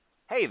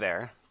Hey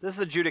there, this is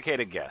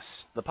Adjudicated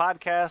Guess, the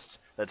podcast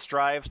that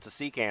strives to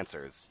seek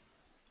answers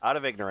out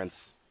of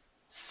ignorance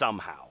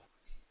somehow.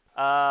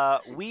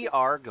 We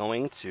are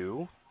going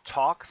to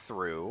talk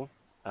through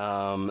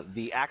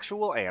the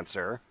actual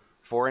answer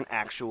for an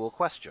actual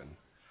question.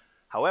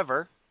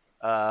 However,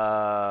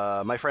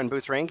 my friend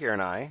Boots Raingear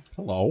and I,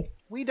 Hello.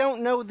 we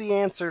don't know the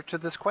answer to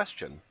this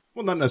question.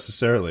 Well, not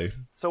necessarily.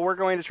 So we're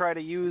going to try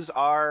to use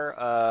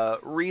our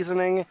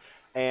reasoning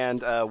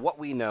and what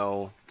we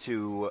know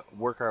to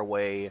work our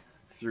way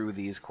through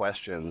these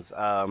questions.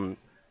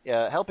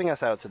 Helping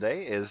us out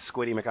today is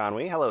Squiddy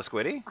McConwee. Hello,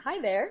 Squiddy. Hi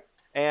there.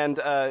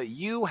 And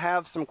you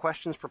have some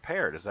questions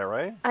prepared, is that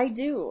right? I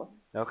do.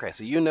 Okay,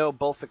 so you know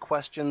both the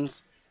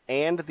questions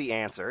and the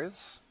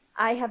answers.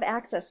 I have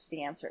access to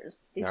the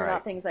answers. These All are right.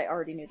 not things I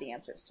already knew the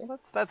answers to.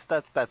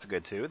 That's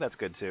good too. That's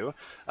good too.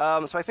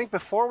 So I think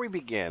before we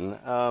begin,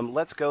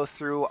 let's go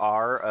through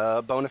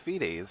our bona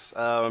fides.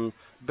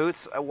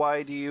 Boots,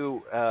 why do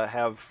you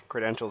have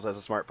credentials as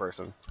a smart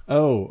person?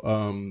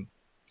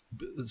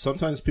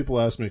 Sometimes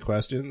people ask me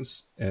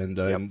questions, and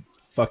I'm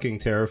fucking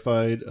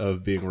terrified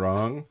of being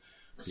wrong,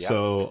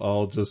 so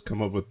I'll just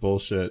come up with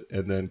bullshit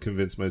and then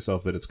convince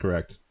myself that it's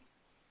correct.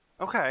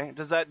 Okay.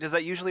 Does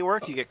that usually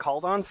work? Do you get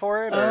called on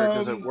for it, or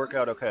does it work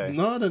out okay?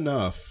 Not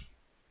enough.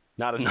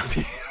 Not enough.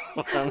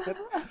 I'm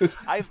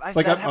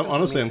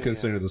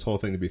considering this whole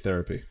thing to be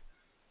therapy.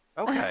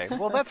 Okay,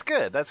 well that's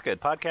good. That's good.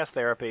 Podcast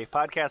therapy,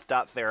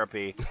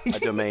 podcast.therapy, a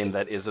domain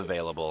that is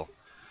available.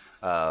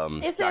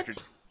 Is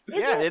it?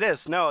 It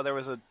is. No, there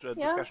was a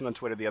discussion on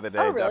Twitter the other day.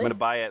 Oh, really? I'm going to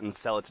buy it and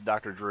sell it to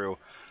Dr. Drew.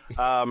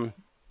 And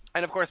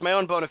of course, my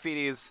own bona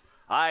fides.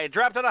 I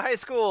dropped out of high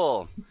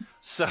school,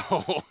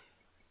 so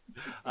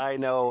I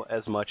know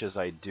as much as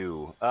I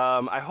do.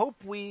 I hope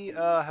we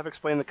have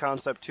explained the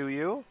concept to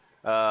you.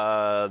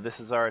 This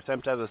is our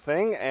attempt at a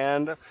thing,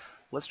 and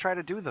let's try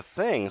to do the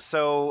thing.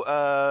 So,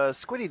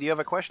 Squiddy, do you have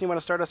a question you want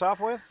to start us off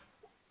with?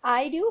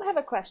 I do have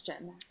a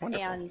question,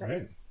 Wonderful. and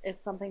Great.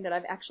 it's something that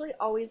I've actually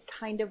always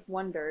kind of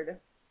wondered,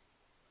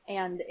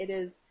 and it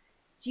is,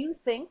 do you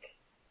think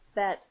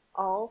that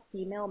all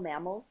female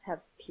mammals have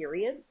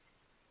periods?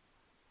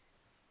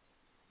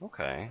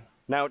 Okay.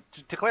 Now,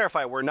 to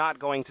clarify, we're not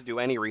going to do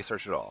any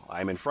research at all.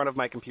 I'm in front of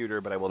my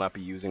computer, but I will not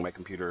be using my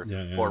computer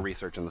for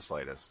research in the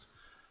slightest.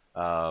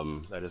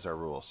 That is our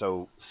rule.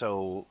 So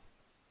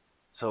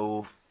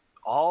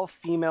all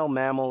female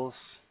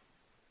mammals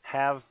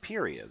have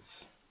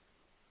periods.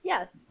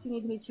 Yes. Do you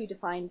need me to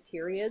define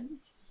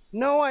periods?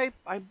 No, I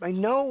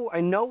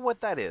know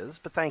what that is,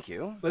 but thank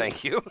you.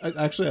 Thank you.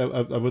 I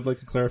would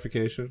like a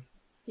clarification.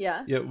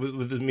 Yeah. Yeah,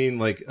 would it mean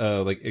like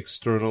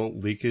external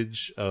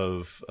leakage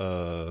of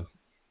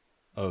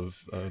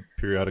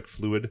periodic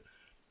fluid?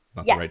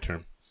 Not Yes. the right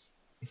term.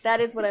 That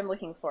is what I'm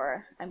looking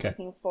for. I'm Okay.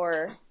 looking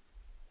for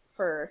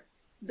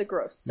the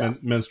gross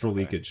stuff. Menstrual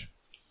leakage.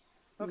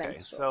 Okay,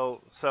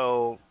 Menstruals.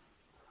 so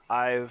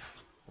I've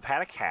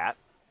had a cat.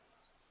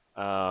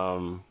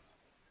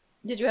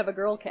 Did you have a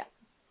girl cat?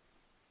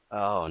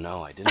 Oh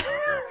no, I didn't have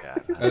a girl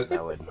cat.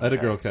 I had a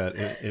girl cat,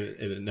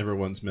 and it never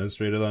once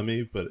menstruated on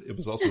me, but it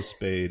was also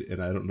spayed,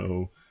 and I don't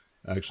know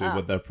actually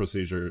what that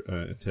procedure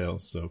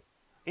entails. So,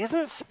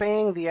 isn't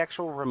spaying the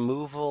actual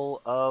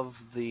removal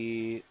of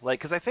the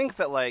because I think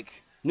that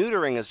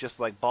neutering is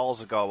just balls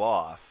that go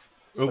off.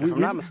 But if I'm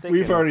not mistaken,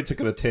 we've already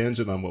taken a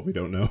tangent on what we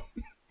don't know.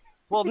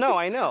 Well, no,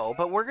 I know,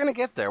 but we're gonna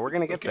get there. We're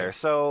gonna get there.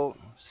 So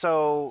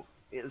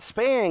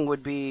spaying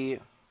would be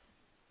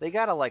they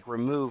gotta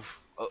remove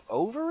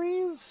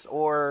ovaries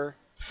or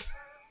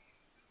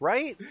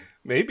right?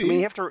 Maybe. I mean,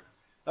 you have to.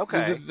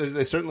 Okay.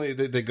 They certainly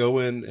they go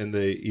in and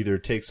they either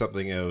take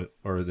something out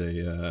or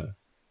they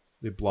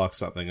block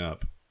something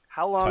up.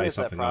 How long tie is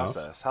that something off.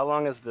 process? How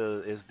long is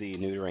the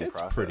neutering It's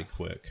process? pretty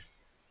quick.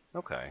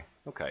 Okay.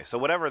 So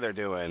whatever they're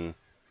doing,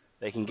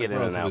 they can get in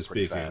and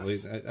Relatively out pretty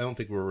speaking, fast. I don't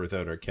think we're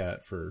without our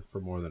cat for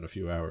more than a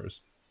few hours.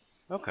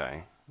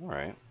 Okay. All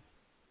right.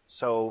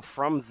 So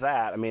from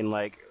that, I mean,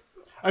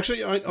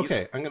 Actually,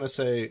 okay. I'm gonna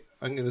say.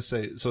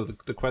 So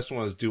the question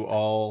was, do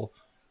all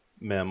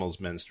mammals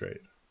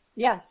menstruate?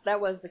 Yes,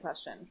 that was the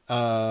question.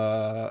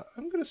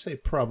 I'm gonna say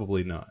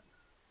probably not.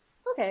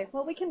 Okay,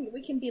 well we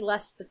can be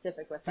less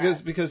specific with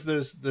that. Because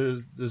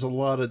there's a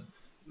lot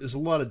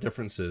of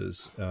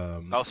differences.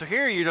 so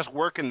here you're just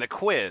working the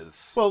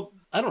quiz. Well,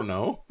 I don't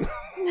know.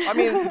 I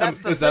mean, that's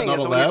the Is that thing. not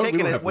is allowed? When We you're don't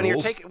taking have when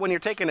rules. when you're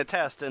taking a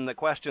test and the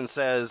question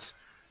says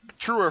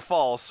true or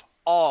false,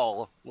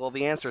 all. Well,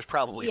 the answer is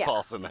probably Yeah.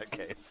 false in that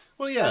case.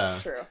 Well, yeah.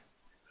 That's true.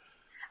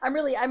 I'm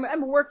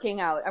workshopping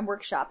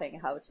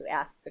how to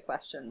ask the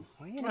questions.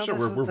 Well, I'm sure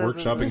we're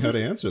workshopping how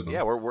to answer them.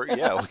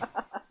 Yeah,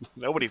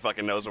 nobody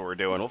fucking knows what we're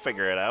doing. We'll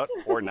figure it out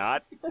or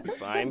not. It's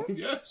fine.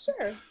 Yeah.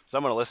 Sure.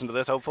 Someone will listen to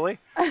this, hopefully.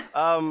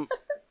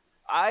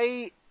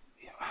 I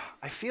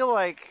feel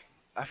like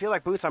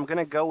Boots. I'm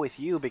gonna go with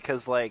you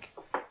because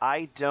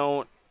I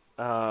don't.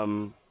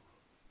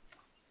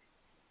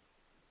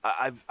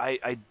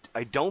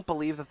 I don't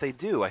believe that they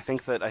do. I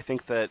think that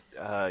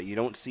you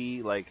don't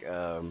see what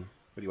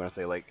do you want to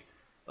say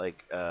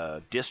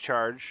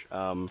discharge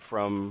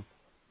from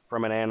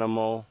from an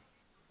animal?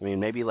 I mean,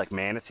 maybe like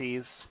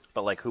manatees,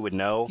 but like who would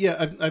know? Yeah,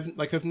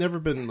 I've never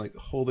been like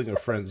holding a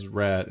friend's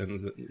rat and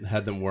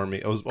had them warm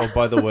me. Oh,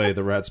 by the way,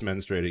 the rat's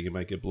menstruating. You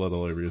might get blood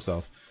all over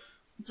yourself.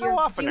 How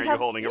often are you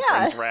holding a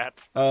friend's rat?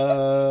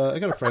 I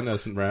got a friend that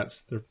has some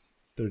rats.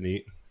 They're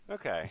neat.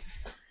 Okay.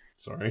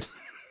 Sorry.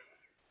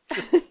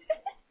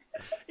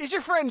 Is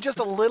your friend just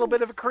a little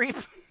bit of a creep?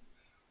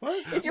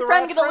 What? Is your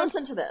friend going to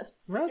listen to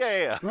this? Rats?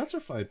 Yeah. Rats are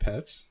fine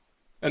pets.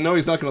 And no,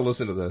 he's not going to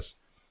listen to this.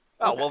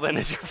 Oh, well then,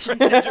 is your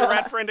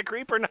rat friend a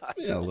creep or not?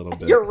 Yeah, a little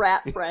bit. Your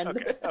rat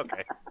friend.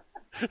 Okay.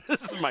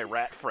 This is my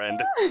rat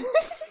friend.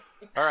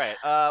 All right.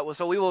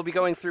 So we will be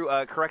going through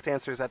correct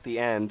answers at the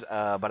end,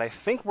 but I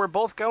think we're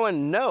both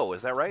going no.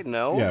 Is that right?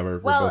 No? Yeah, we're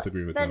both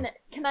agreeing with then no.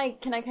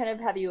 can I kind of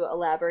have you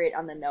elaborate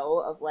on the no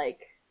of like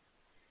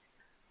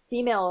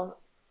female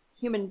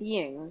human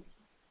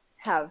beings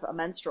have a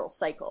menstrual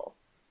cycle?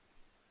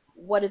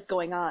 What is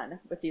going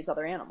on with these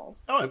other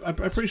animals? Oh, I'm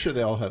pretty sure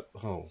they all have.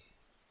 Oh,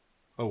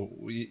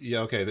 yeah.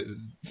 Okay.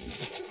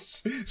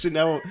 So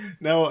now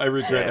I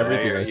regret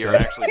everything I said. You're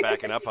actually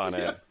backing up on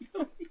it.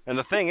 And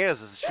the thing is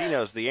she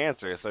knows the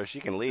answer, so she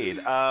can lead.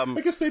 I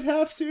guess they'd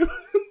have to.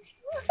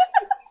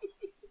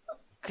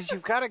 Because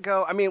you've got to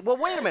go. I mean, well,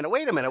 wait a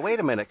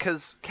minute.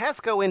 Because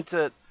cats go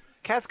into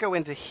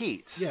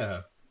heat.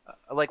 Yeah.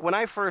 Like when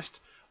I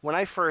first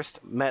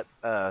met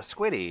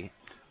Squiddy,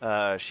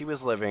 she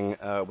was living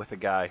with a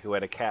guy who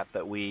had a cat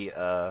that we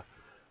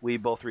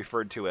both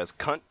referred to as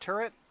Cunt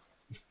Turret.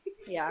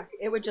 Yeah,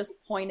 it would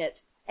just point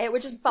it. It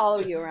would just follow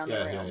you around the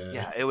room.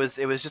 Yeah, it was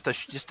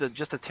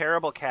just a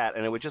terrible cat,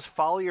 and it would just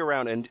follow you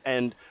around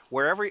and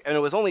wherever. And it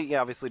was only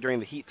obviously during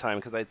the heat time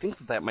because I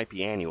think that might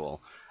be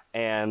annual.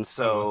 And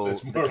so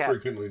it's more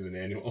frequently than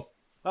annual.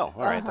 Oh,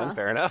 all right then,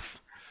 fair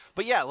enough.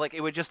 But yeah, like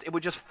it would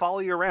just follow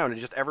you around, and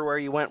just everywhere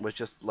you went was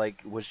just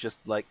like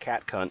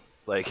cat cunt.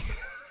 Like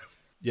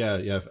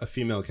yeah, a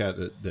female cat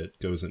that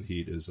goes in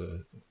heat is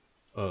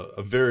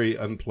a very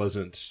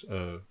unpleasant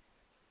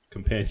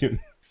companion.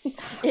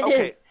 It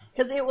is,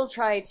 because it will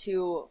try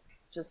to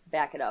just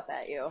back it up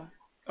at you.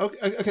 Okay.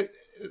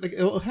 Like,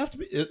 it'll have to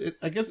be.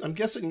 I'm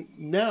guessing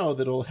now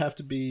that it'll have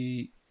to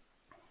be.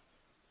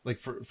 Like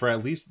for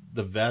at least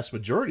the vast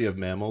majority of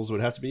mammals,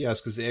 would have to be yes,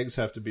 because the eggs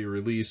have to be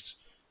released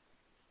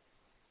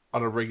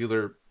on a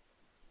regular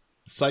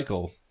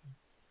cycle.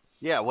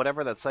 Yeah,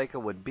 whatever that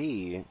cycle would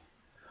be.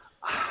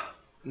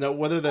 Now,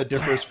 whether that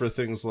differs for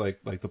things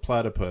like the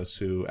platypus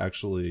who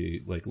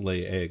actually like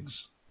lay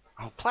eggs.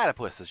 Oh,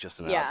 platypus is just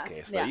an out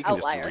case. Though. You can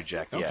outlier. just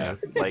reject. Okay. Yeah,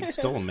 Like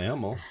still a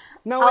mammal.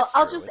 No,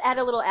 I'll just add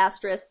a little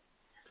asterisk.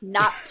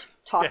 Not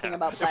talking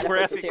about If we're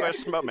platypuses asking here.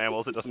 questions about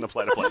mammals, it doesn't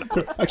apply to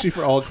platypus. Actually,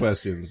 for all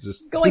questions,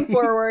 just Going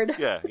forward.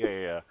 Yeah.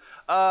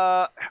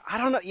 I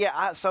don't know.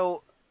 Yeah,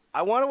 so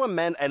I want to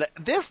amend, and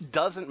this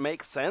doesn't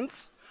make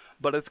sense,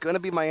 but it's going to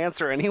be my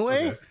answer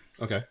anyway.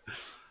 Okay.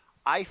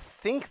 I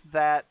think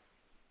that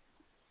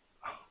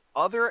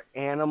other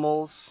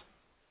animals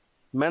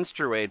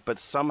menstruate, but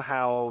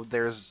somehow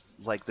there's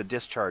like the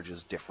discharge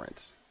is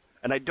different,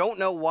 and I don't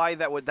know why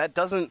that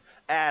doesn't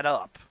add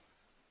up.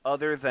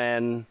 Other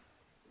than,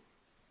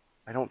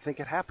 I don't think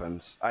it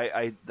happens.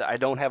 I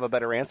don't have a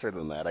better answer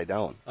than that. I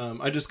don't.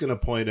 I'm just going to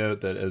point out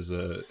that as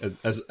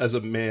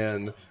a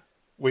man,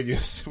 when you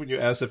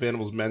asked if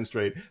animals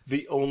menstruate,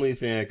 the only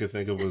thing I could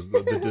think of was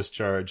the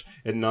discharge,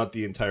 and not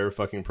the entire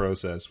fucking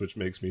process, which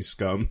makes me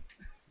scum.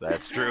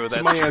 That's true.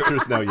 So my answer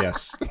is now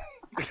yes.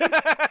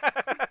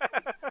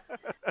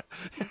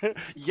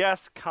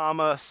 Yes,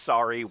 comma,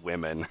 sorry,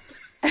 women.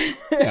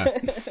 Yeah.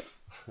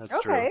 That's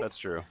Okay. true. That's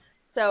true.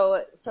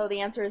 So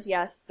the answer is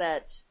yes,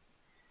 that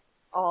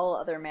all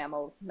other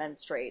mammals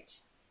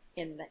menstruate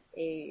in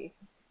a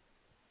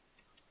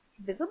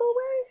visible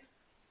way?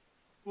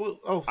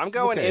 Well, I'm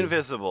going okay.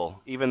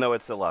 invisible, even though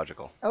it's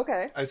illogical.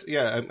 Okay.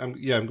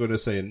 I'm going to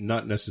say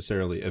not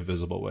necessarily a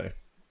visible way.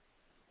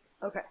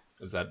 Okay.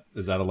 Is that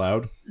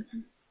allowed?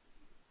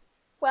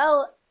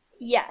 Well,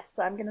 yes,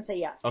 I'm going to say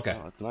yes. Okay.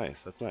 Oh, that's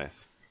nice. That's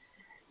nice.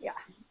 Yeah.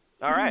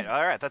 All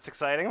right. That's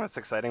exciting. I'm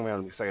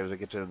excited to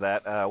get to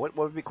that. What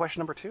would be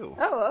question number 2?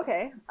 Oh,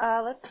 okay.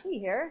 Let's see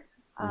here.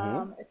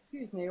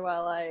 Excuse me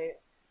while I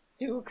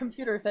do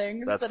computer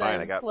things That's that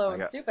fine. I'm slow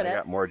and stupid I at.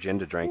 got more gin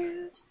to drink.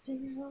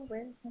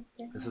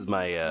 This is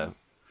my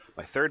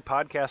my third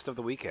podcast of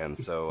the weekend,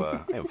 so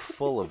I am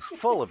full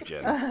of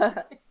gin.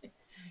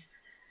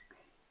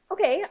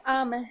 Okay,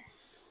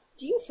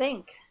 do you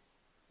think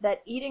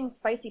that eating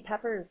spicy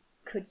peppers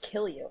could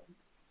kill you?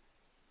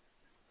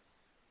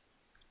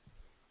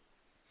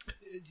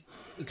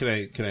 Can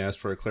I ask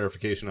for a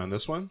clarification on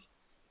this one?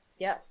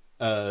 Yes.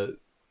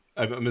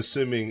 I'm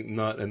assuming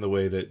not in the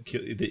way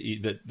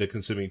that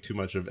consuming too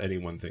much of any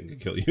one thing can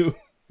kill you.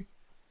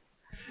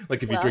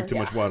 Like if you drink too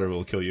much water, it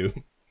will kill you.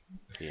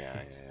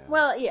 Yeah.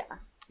 Well, yeah.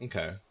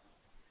 Okay.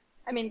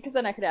 I mean, because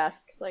then I could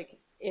ask, like,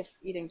 if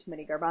eating too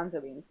many garbanzo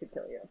beans could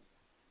kill you.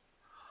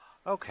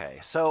 Okay,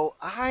 so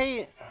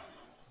I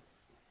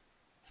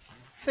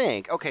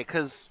think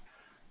because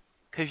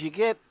you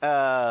get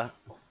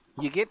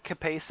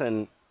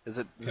capsaicin. Is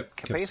it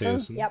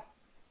capsaicin? Yep.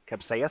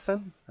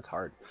 capsaicin. That's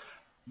hard.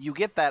 You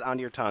get that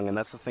onto your tongue, and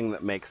that's the thing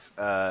that makes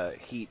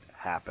heat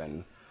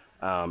happen.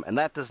 And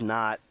that does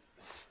not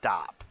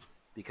stop,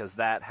 because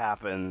that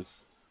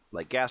happens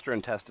like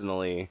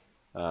gastrointestinally.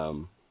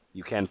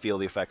 You can feel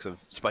the effects of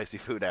spicy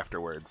food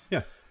afterwards.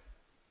 Yeah.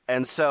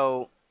 And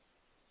so,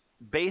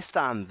 based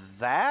on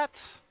that,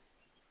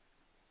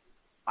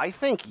 I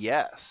think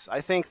yes.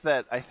 I think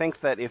that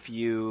if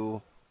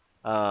you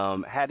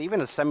had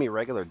even a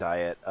semi-regular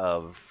diet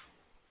of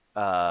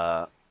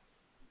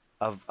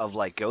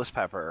like ghost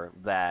pepper,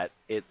 that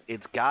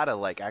it's gotta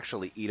like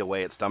actually eat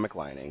away at stomach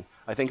lining.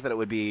 I think that it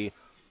would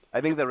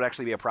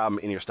actually be a problem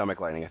in your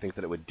stomach lining. I think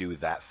that it would do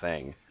that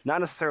thing.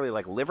 Not necessarily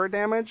like liver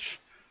damage,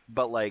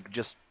 but like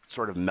just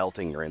sort of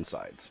melting your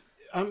insides.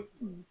 I'm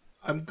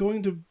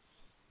going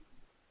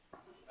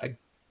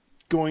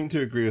to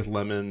agree with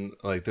Lemon.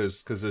 Like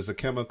because there's a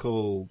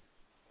chemical,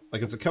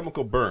 like it's a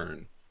chemical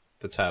burn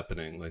that's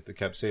happening. Like the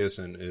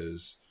capsaicin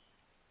is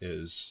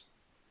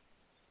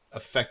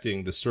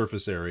affecting the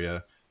surface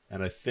area,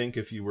 and I think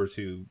if you were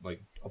to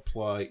like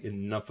apply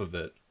enough of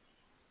it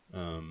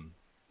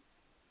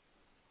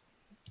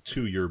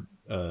to your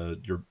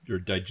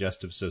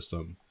digestive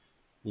system,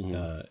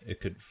 it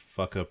could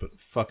fuck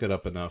it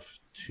up enough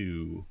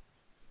to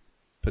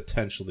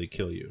potentially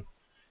kill you.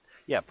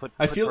 Yeah,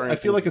 I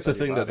feel like it's a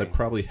thing that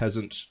probably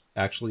hasn't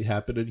actually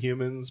happened in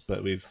humans,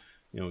 but we've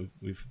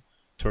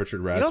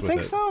tortured rats with it.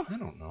 You don't think so? I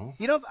don't know.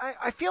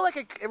 I feel like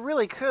it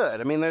really could.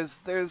 I mean,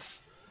 there's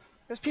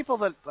people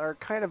that are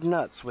kind of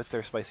nuts with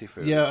their spicy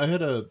food. Yeah, I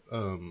had I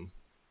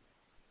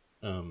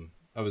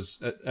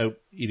was out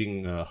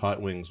eating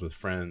hot wings with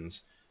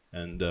friends,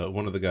 and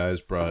one of the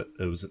guys brought,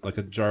 it was like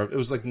a jar. It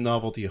was like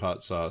novelty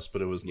hot sauce,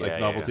 but it was like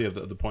novelty of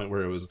the point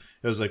where it was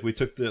like we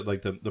took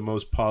the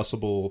most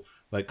possible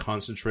like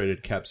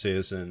concentrated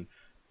capsaicin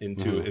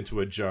into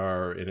a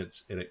jar, and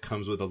it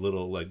comes with a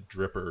little like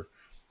dripper,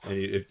 and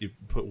if you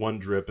put one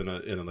drip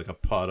in like a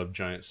pot of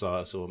giant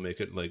sauce, it will make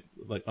it like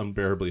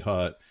unbearably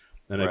hot.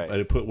 And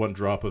I put one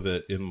drop of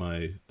it in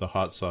the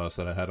hot sauce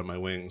that I had on my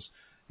wings.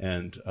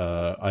 And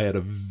I had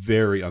a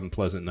very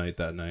unpleasant night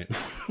that night.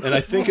 And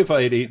I think if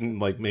I had eaten,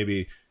 like,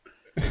 maybe...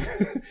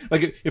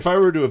 like, if I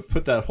were to have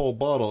put that whole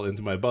bottle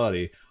into my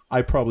body,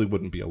 I probably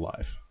wouldn't be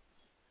alive.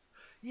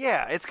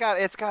 Yeah, it's got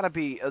to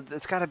be...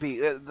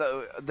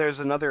 there's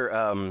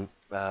another...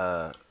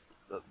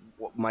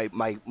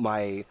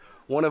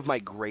 one of my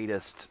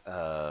greatest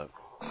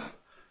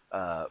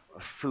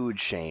food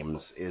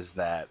shames is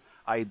that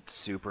I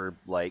super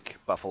like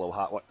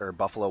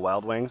Buffalo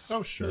Wild Wings.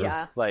 Oh, sure.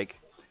 Yeah. Like...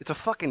 It's a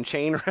fucking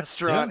chain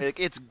restaurant. Yeah.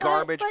 It's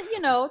garbage. But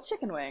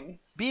chicken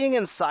wings. Being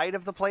inside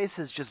of the place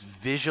is just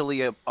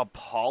visually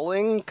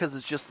appalling, because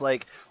it's just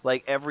like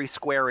every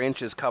square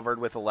inch is covered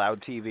with a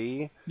loud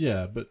TV.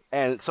 Yeah,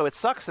 and so it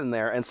sucks in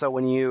there. And so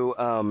when you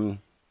go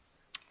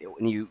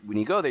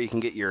there, you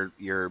can get your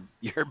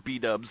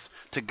B-dubs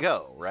to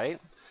go, right?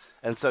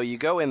 And so you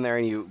go in there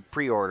and you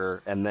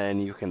pre-order, and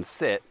then you can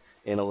sit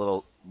in a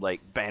little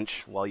like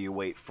bench while you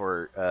wait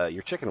for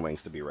your chicken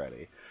wings to be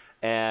ready.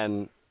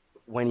 And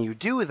when you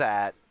do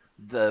that,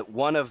 the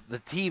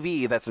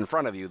TV that's in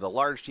front of you, the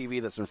large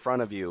TV that's in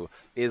front of you,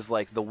 is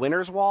like the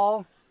winner's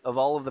wall of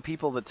all of the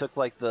people that took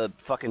like the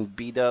fucking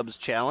B-dubs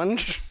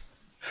challenge.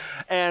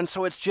 And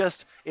so it's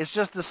just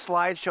the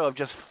slideshow of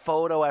just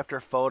photo after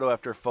photo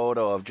after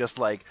photo of just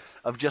like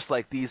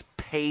these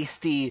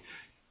pasty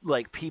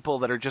like people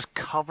that are just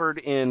covered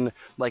in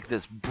like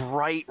this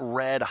bright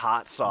red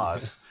hot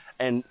sauce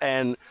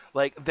and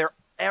like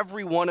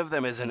every one of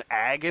them is in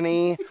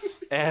agony,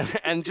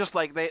 and just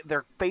like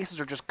their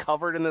faces are just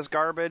covered in this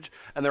garbage,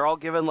 and they're all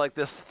given like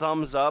this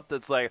thumbs up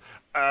that's like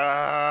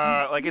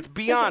it's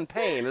beyond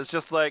pain. It's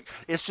just like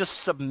it's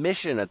just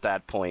submission at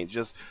that point,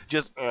 just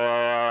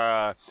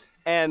and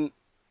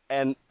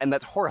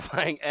that's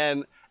horrifying.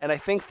 And I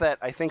think that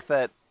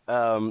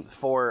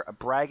for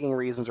bragging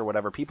reasons or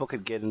whatever, people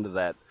could get into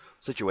that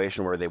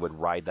situation where they would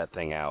ride that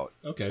thing out.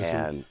 Okay,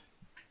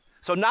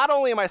 So not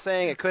only am I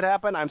saying it could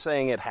happen, I'm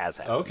saying it has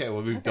happened. Okay,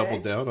 well, we've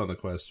doubled down on the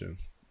question.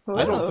 Whoa.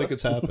 I don't think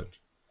it's happened.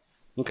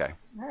 Okay.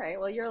 All right,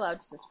 well, you're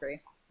allowed to disagree.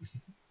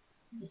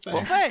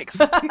 Well, thanks.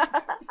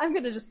 I'm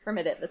going to just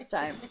permit it this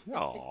time.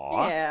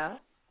 Aww. Yeah.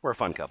 We're a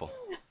fun couple.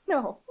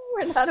 No,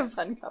 we're not a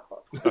fun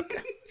couple.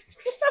 Okay.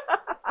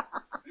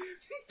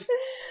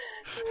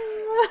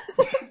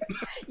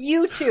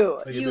 You two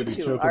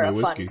are a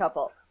fun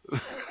couple.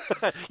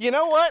 You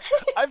know what?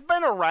 I've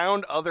been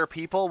around other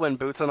people when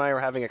Boots and I are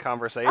having a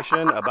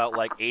conversation about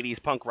like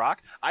 80s punk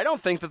rock. I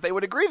don't think that they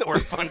would agree that we're a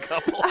fun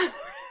couple.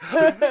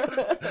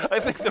 I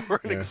think that we're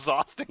an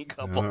exhausting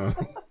couple.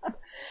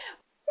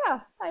 Yeah,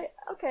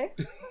 okay.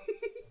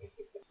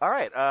 All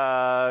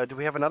right, do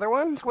we have another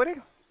one, Squiddy?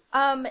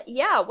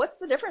 Yeah, what's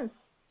the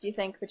difference, do you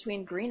think,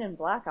 between green and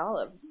black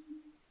olives?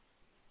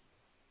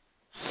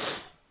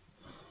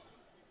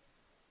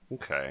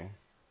 Okay.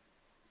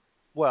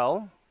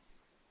 Well,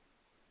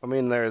 I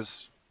mean,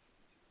 there's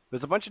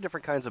a bunch of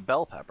different kinds of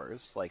bell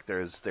peppers. Like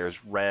there's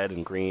red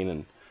and green,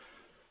 and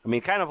I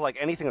mean, kind of like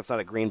anything that's not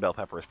a green bell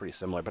pepper is pretty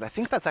similar. But I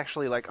think that's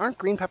actually like, aren't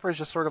green peppers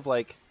just sort of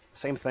like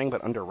Same thing,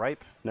 but underripe?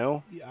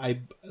 No?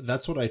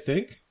 That's what I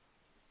think.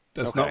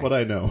 That's Okay. not what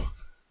I know.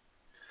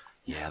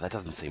 Yeah, that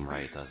doesn't seem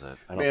right, does it?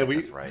 I don't Man,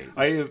 think that's right.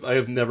 I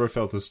have never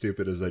felt as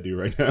stupid as I do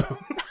right now.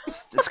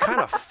 It's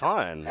kind of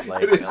fun.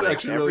 Like, It is like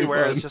actually really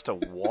everywhere fun. is just a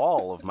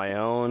wall of my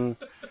own,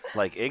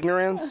 like,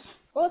 ignorance.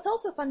 Well, it's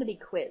also fun to be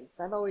quizzed.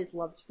 I've always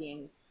loved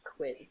being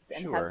quizzed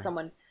and have Sure.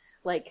 someone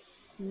like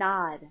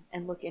nod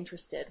and look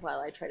interested while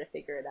I try to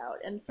figure it out.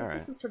 And so All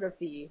this right. is sort of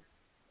the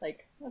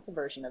that's a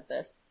version of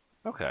this.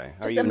 Okay. Are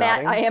Just you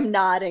nodding? I am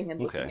nodding and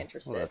looking Okay.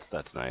 interested. Well,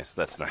 that's nice.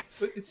 That's nice.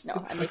 But it's, No,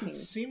 I'm like, making it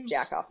seems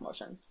jack off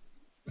motions.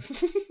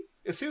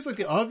 It seems like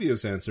the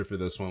obvious answer for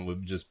this one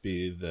would just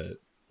be that,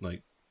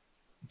 like,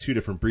 two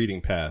different breeding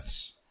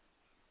paths.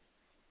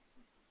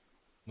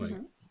 Like,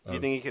 Do you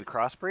think you could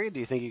crossbreed?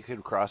 Do you think you could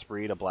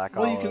crossbreed a black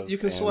well, olive? you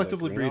can and a selectively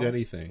green breed olive?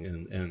 anything,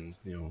 and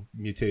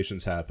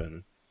mutations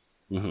happen.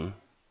 Mm-hmm.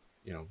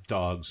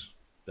 Dogs.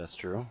 That's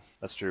true.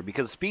 That's true.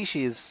 Because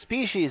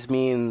species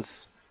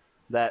means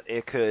that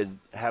it could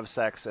have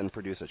sex and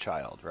produce a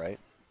child, right?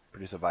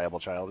 Produce a viable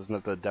child. Isn't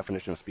that the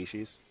definition of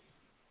species?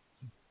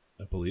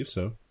 I believe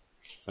so.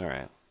 All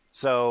right.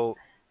 So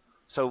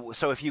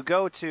if you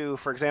go to,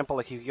 for example,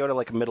 like if you go to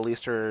like a Middle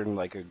Eastern,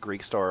 like a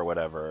Greek store or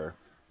whatever,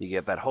 you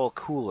get that whole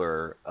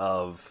cooler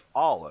of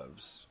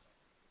olives.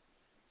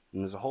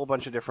 And there's a whole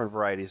bunch of different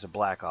varieties of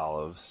black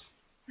olives.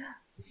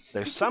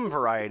 There's some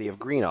variety of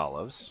green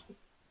olives.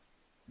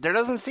 There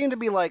doesn't seem to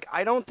be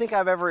I don't think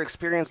I've ever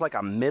experienced like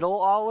a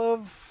middle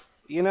olive,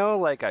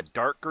 like a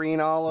dark green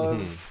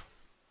olive.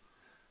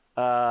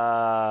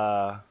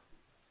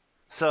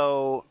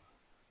 So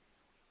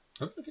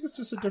I think it's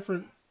just a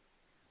different.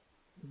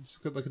 It's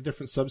like a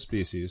different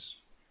subspecies.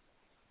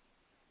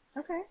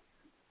 Okay.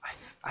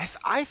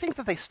 I think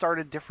that they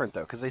started different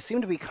though, because they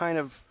seem to be kind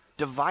of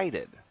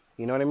divided.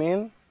 You know what I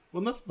mean?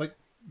 Well, not like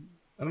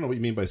I don't know what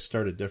you mean by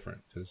started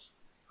different, because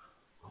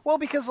Well,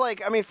 because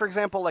for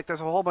example,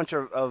 there's a whole bunch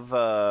of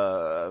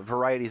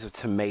varieties of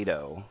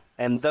tomato,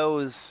 and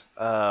those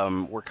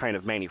were kind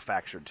of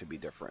manufactured to be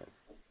different.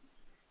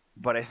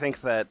 But I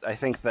think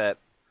that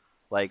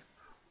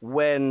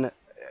when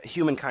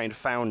humankind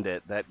found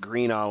it, that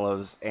green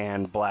olives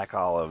and black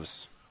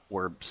olives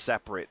were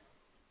separate.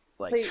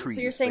 Trees. So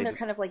you're saying They they're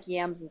kind of like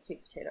yams and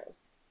sweet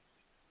potatoes,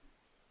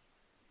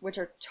 which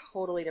are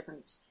totally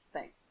different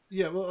things.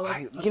 yeah. Well,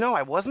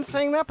 I wasn't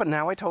saying that, but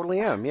now I totally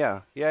am.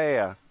 Yeah.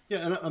 yeah,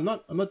 and I'm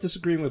not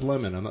disagreeing with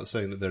lemon. I'm not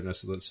saying that they're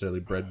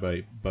necessarily bred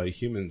by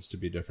humans to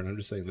be different. I'm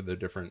just saying that they're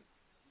different.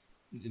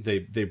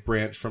 They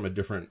branch from a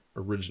different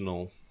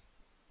original.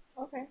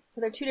 Okay, so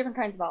they're two different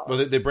kinds of olives.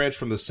 Well, they branch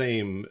from the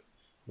same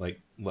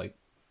like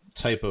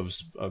type of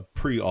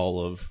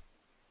pre-olive,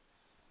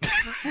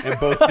 and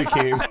both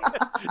became.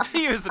 To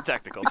use the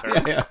technical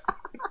term. Yeah.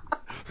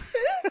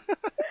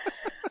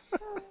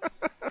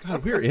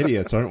 God, we're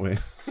idiots, aren't we?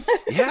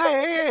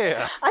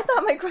 Yeah. I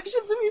thought my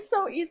questions would be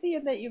so easy,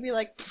 and that you'd be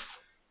like,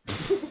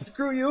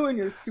 "Screw you and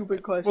your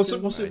stupid questions."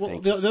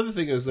 The other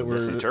thing is that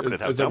Misinterpreted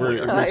how is that dumb we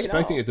are. we're I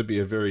expecting know. it to be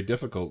a very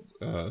difficult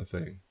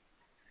thing.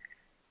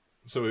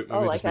 So we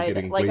may just be I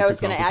getting way was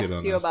too going to complicated ask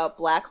on you this. about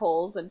black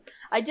holes, and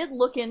I did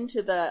look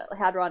into the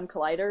Hadron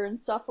Collider and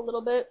stuff a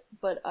little bit,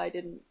 but I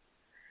didn't.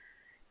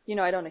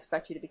 I don't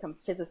expect you to become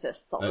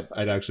physicists all of a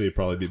sudden. I'd actually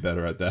probably be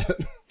better at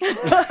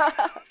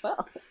that.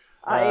 Well,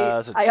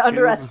 There's a I tube.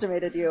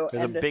 underestimated you.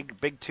 There's and a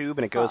big tube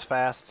and it goes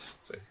fast.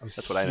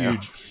 That's what I know.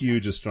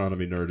 Huge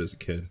astronomy nerd as a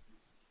kid.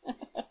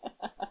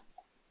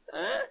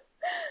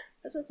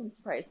 that doesn't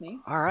surprise me.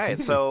 All right,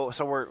 so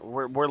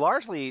we're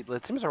largely.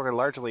 It seems like we're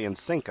largely in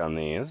sync on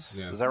these.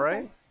 Yeah. Is that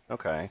right?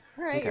 Okay.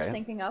 All right, you're Okay.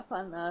 syncing up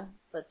on the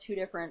two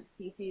different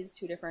species,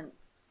 two different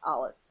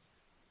olives.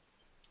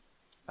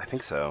 I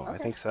think so. I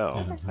Okay. think so.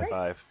 Yeah. High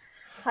five.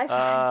 High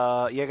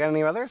five. You got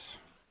any others?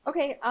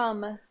 Okay,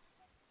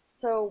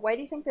 so why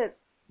do you think that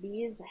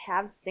bees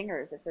have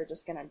stingers if they're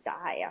just gonna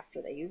die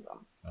after they use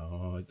them?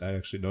 Oh, I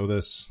actually know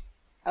this.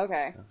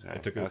 Okay. I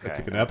took an Okay.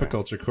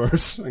 apiculture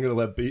course. I'm gonna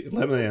let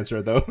Lemon answer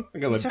it though. I'm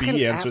gonna let took B an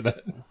answer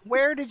that.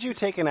 Where did you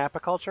take an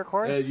apiculture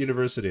course? At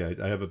university,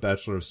 I have a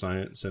Bachelor of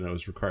Science, and I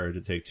was required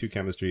to take 2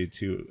 chemistry,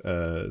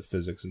 2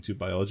 physics, and 2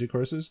 biology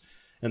courses.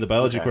 And the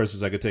biology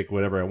courses, I could take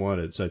whatever I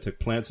wanted. So I took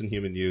plants and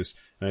human use,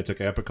 and I took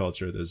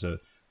apiculture. There's a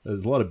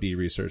lot of bee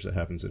research that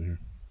happens in here.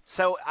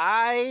 So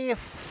I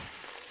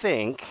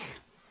think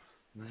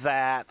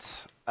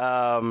that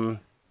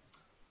because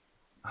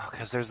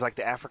there's the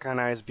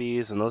Africanized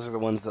bees, and those are the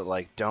ones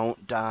that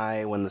don't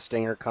die when the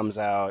stinger comes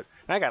out.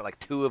 And I got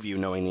 2 of you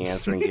knowing the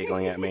answer and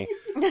giggling at me.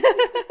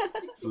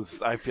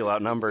 I feel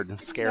outnumbered and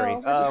scary.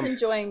 No, we're just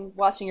enjoying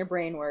watching your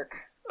brain work.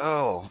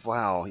 Oh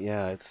wow,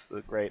 yeah, it's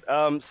great.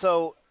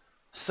 So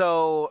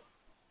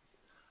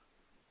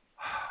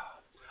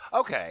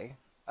okay.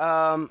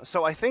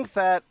 So I think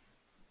that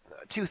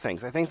 2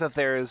 things. I think that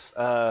there's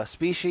a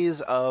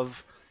species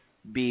of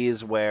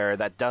bees where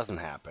that doesn't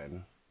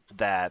happen.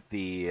 That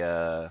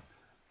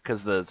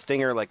because the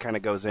stinger kind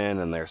of goes in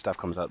and their stuff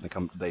comes out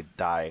and they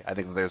die. I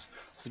think that there's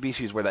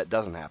species where that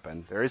doesn't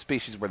happen. There is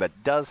species where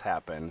that does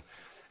happen.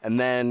 And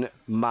then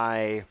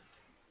my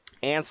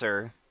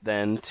answer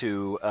then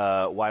to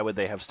why would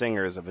they have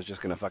stingers if it's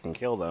just going to fucking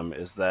kill them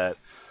is that,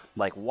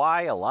 like,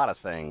 why a lot of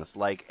things?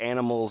 Like,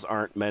 animals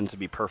aren't meant to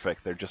be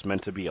perfect. They're just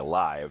meant to be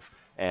alive.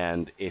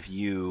 And if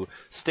you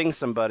sting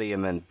somebody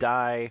and then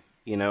die,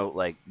 you know,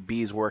 like,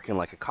 bees work in,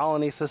 like, a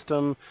colony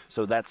system,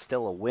 so that's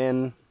still a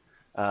win.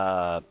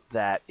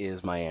 That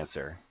is my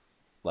answer.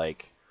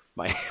 Like,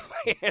 my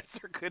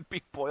answer could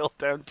be boiled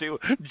down to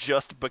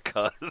just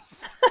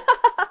because.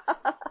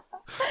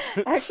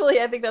 Actually,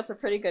 I think that's a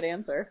pretty good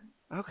answer.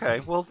 Okay,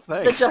 well,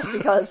 thanks. The just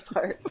because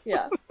part,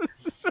 yeah.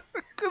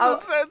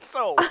 Because it said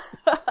so.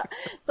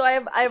 So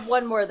I have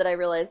one more that I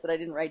realized that I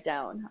didn't write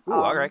down. Ooh,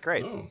 all right,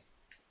 great.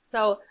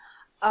 So,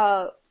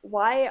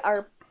 why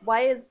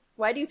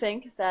do you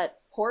think that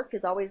pork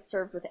is always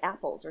served with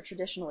apples, or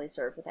traditionally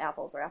served with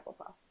apples or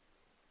applesauce?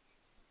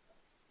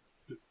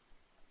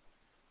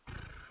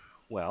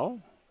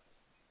 Well,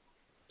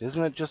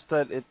 isn't it just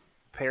that it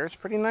pairs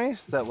pretty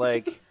nice? That,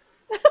 like,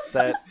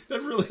 that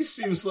really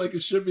seems like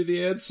it should be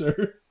the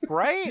answer.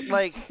 Right?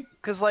 Like,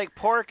 because, like,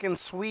 pork and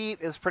sweet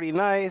is pretty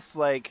nice.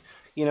 Like,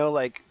 you know,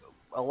 like,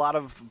 a lot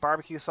of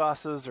barbecue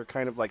sauces are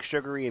kind of, like,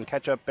 sugary and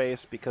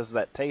ketchup-based because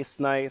that tastes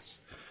nice.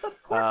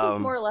 But pork is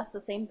more or less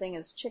the same thing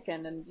as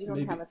chicken, and you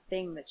don't have a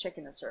thing that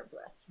chicken is served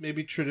with.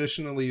 Maybe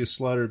traditionally you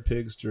slaughtered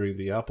pigs during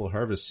the apple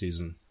harvest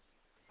season.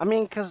 I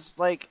mean, because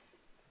one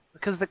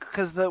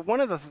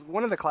of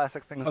the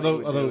classic things.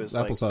 Although is,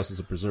 applesauce like, is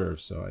a preserve,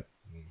 so I.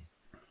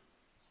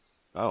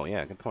 Oh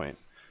yeah, good point.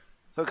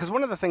 So, because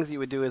one of the things you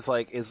would do is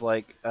like you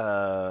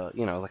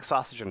know, like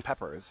sausage and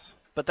peppers,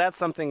 but that's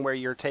something where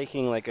you're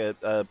taking like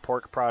a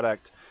pork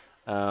product,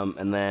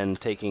 and then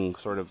taking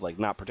sort of like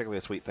not particularly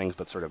sweet things,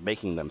 but sort of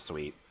making them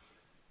sweet,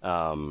 you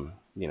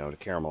know, to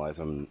caramelize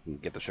them and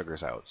get the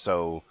sugars out.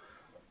 So.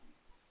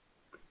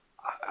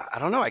 I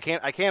don't know. I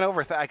can't I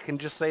can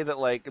just say that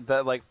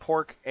like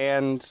pork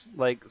and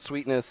like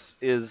sweetness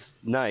is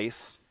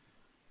nice,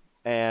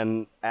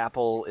 and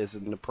apple is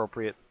an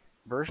appropriate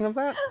version of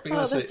that.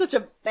 That's such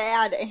a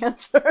bad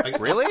answer.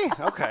 Really?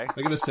 Okay.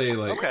 I'm gonna say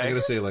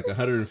like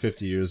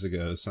 150 years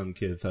ago, some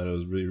kid thought it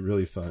was really,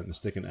 really fun to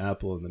stick an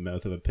apple in the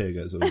mouth of a pig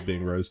as it was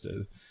being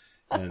roasted.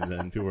 And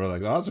then people were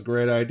like, "Oh, that's a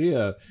great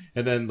idea."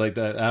 And then, like,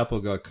 that apple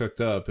got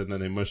cooked up, and then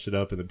they mushed it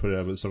up, and they put it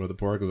out with some of the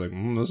pork. I was like,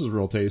 "This is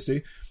real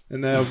tasty."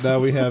 And now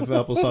we have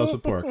applesauce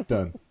with pork.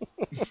 Done.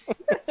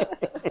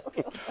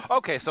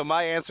 Okay, so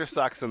my answer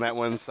sucks, and that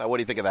one's. What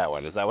do you think of that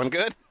one? Is that one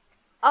good?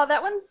 Oh,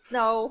 that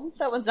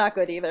one's not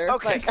good either.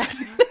 Okay.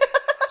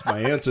 That's my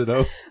answer,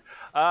 though.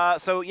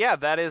 So yeah,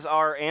 that is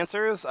our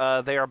answers.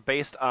 They are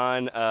based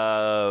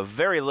on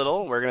very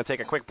little. We're going to take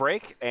a quick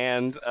break,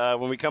 and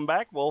when we come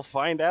back, we'll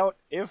find out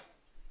if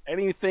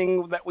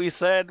anything that we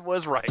said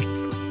was right.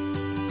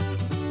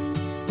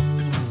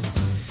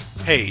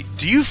 Hey,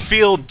 do you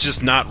feel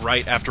just not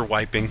right after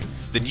wiping?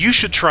 Then you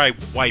should try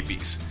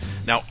Wipies.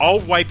 Now,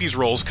 all Wipies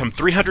rolls come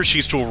 300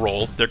 sheets to a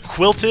roll. They're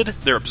quilted,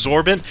 they're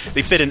absorbent,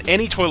 they fit in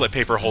any toilet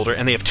paper holder,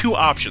 and they have two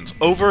options,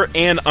 over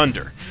and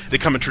under. They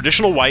come in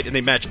traditional white, and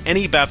they match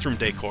any bathroom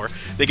decor.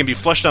 They can be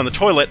flushed down the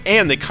toilet,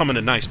 and they come in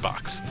a nice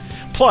box.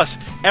 Plus,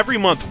 every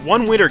month,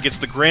 one winner gets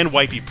the Grand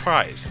Wipey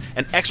Prize,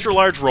 an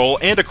extra-large roll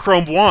and a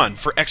chrome wand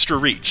for extra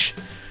reach.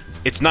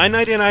 It's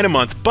 $9.99 a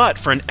month, but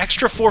for an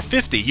extra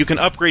 $4.50, you can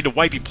upgrade to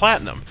Wipey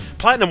Platinum.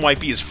 Platinum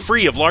Wipey is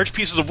free of large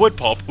pieces of wood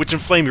pulp, which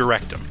inflame your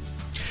rectum.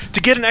 To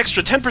get an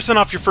extra 10%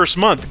 off your first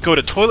month, go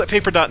to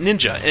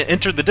toiletpaper.ninja and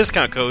enter the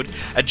discount code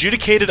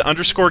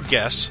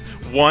adjudicated_guess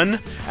 1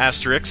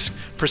 asterisk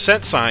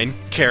 %,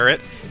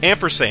 caret,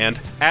 ampersand,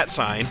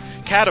 @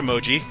 cat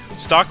emoji,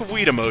 stalk of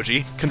weed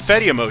emoji,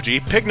 confetti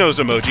emoji, pig nose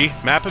emoji,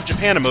 map of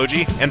Japan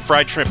emoji, and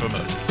fried shrimp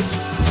emoji.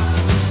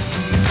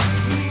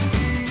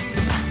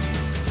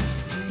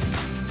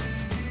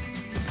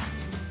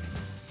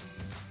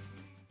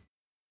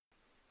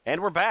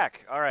 And we're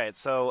back. All right,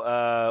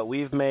 so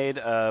we've made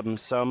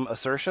some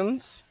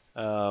assertions.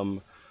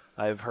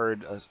 I've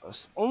heard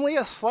only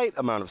a slight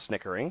amount of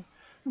snickering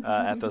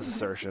at those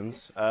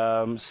assertions.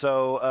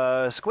 So,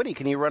 Squiddy,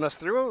 can you run us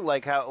through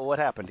what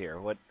happened here?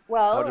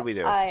 How did we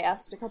do? I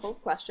asked a couple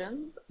of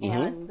questions,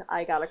 and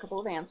I got a couple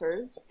of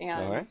answers,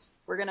 and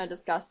we're going to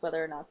discuss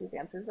whether or not these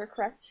answers are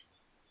correct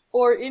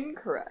or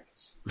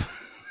incorrect.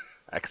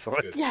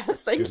 Excellent.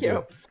 Yes, thank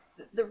you. Good.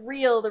 The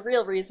real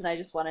reason I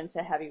just wanted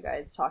to have you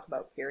guys talk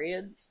about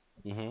periods,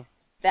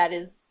 that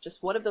is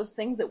just one of those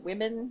things that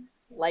women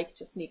like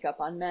to sneak up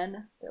on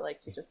men. They like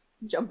to just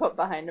jump up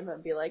behind them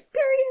and be like,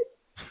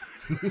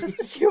 periods! Just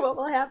to see what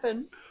will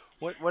happen.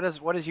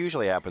 What is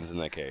usually happens in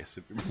that case?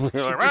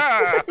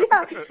 Yeah.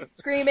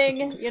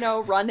 Screaming,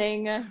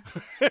 running.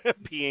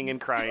 Peeing and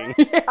crying.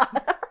 Yeah.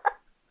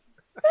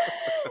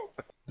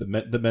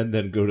 The men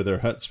then go to their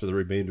huts for the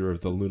remainder of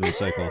the lunar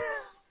cycle.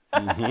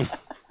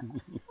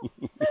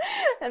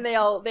 And they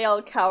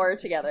all cower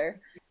together.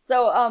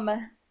 So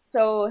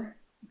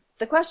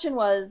the question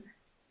was,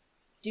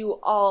 do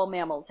all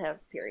mammals have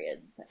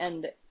periods?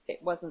 And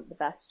it wasn't the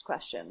best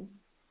question,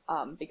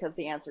 because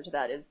the answer to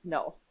that is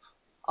no.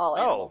 All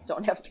animals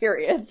don't have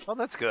periods. Well,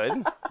 that's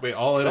good. Wait,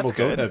 all animals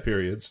don't have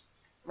periods?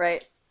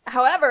 Right.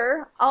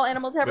 However, all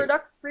animals have Wait.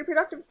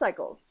 reproductive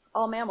cycles.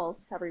 All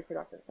mammals have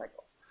reproductive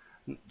cycles.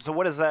 So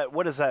what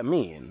does that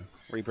mean?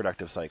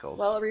 Reproductive cycles.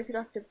 Well, a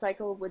reproductive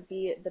cycle would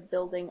be the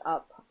building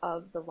up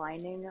of the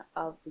lining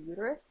of the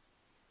uterus,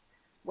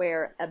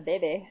 where a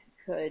baby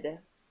could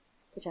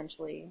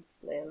potentially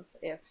live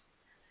if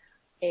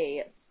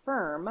a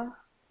sperm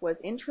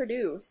was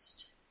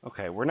introduced.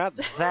 Okay, we're not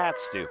that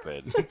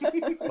stupid.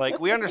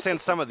 Like, we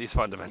understand some of these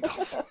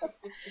fundamentals.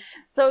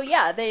 So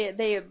yeah,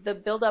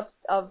 the buildup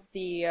of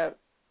the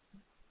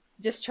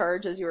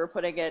discharge, as you were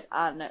putting it,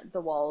 on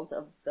the walls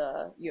of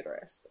the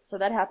uterus. So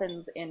that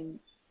happens in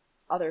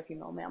other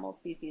female mammal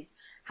species.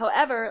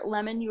 However,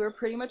 Lemon, you were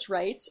pretty much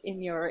right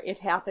in your it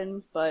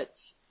happens, but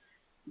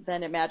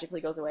then it magically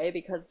goes away,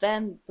 because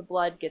then the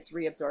blood gets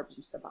reabsorbed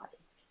into the body.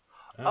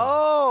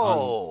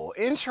 Oh,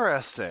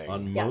 interesting.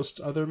 On Yes. most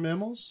other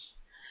mammals?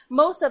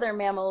 Most other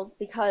mammals,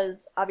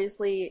 because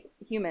obviously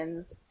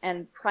humans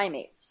and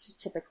primates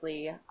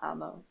typically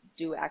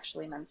do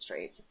actually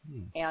menstruate.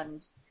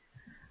 And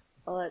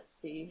let's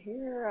see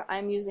here,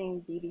 I'm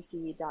using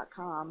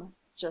bbc.com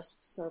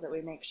just so that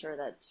we make sure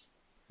that...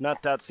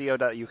 Not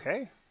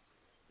 .co.uk?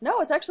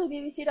 No, it's actually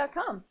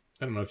bbc.com.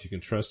 I don't know if you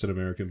can trust an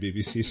American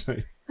BBC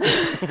site.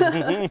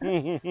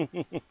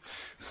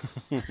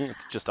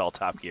 It's just all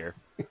Top Gear.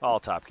 All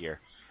Top Gear.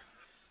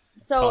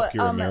 So Top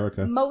Gear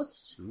America.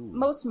 most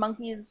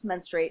monkeys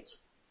menstruate,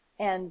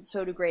 and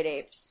so do great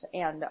apes,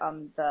 and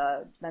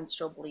the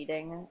menstrual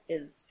bleeding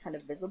is kind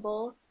of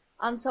visible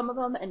on some of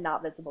them and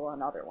not visible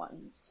on other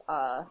ones.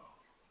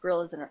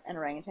 Gorillas and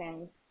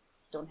orangutans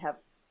don't have,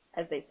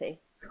 as they say,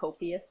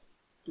 copious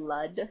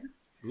blood.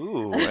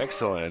 Ooh,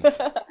 excellent.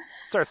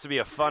 Starts to be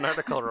a fun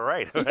article to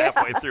write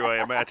halfway through,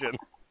 I imagine.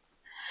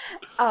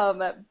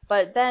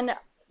 But then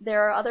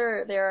there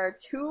are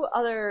two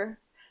other,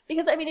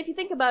 because I mean, if you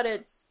think about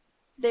it,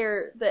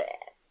 there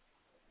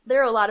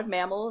are a lot of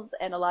mammals,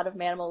 and a lot of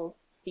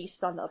mammals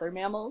feast on other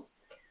mammals.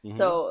 Mm-hmm.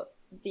 So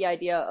the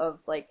idea of,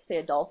 like, say,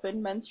 a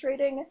dolphin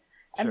menstruating,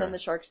 and Sure. then the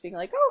sharks being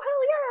like, "Oh,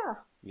 hell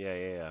yeah!"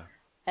 Yeah.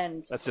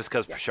 And That's just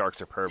because sharks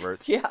are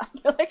perverts. yeah,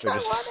 they're like, They're "I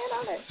just- want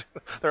in on it."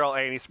 They're all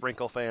Annie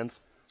Sprinkle fans.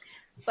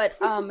 But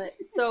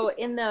so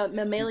in the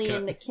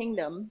mammalian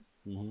kingdom,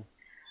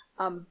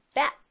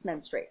 bats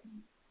menstruate.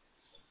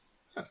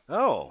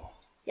 Oh.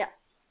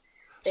 Yes.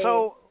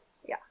 So,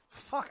 yeah,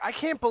 fuck, I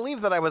can't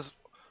believe that I was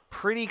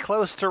pretty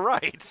close to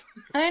right.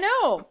 I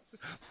know.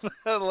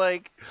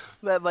 like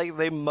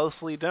they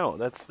mostly don't.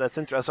 That's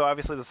interesting. So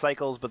obviously the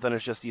cycles, but then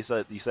it's just you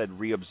said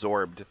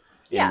reabsorbed in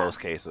Yeah. most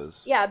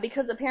cases. Yeah,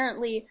 because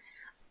apparently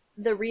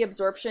the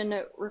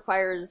reabsorption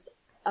requires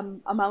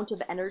an amount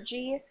of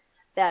energy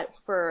that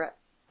for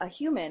a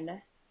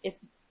human,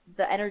 it's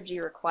the energy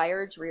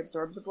required to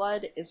reabsorb the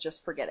blood is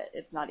just forget it.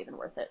 It's not even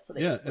worth it. So they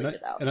just bleed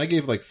it out. And I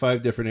gave like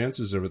 5 different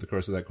answers over the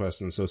course of that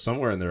question, so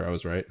somewhere in there I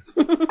was right.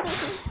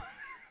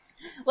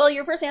 Well,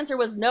 your first answer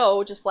was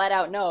no, just flat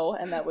out no,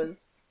 and that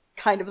was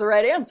kind of the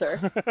right answer.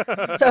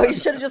 So you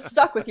should have just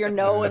stuck with your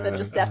no and then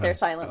just sat there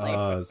silently.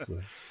 It's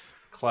like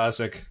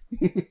classic.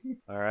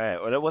 All right.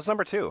 What's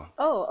number 2?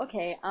 Oh,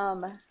 okay.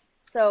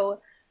 So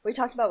we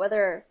talked about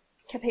whether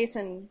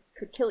capsaicin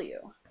could kill you.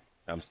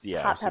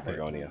 Yeah, Hot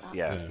peppers. supergonius.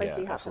 Yeah,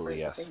 Spicy hot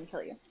absolutely peppers, yes. they can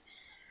kill you.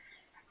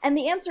 And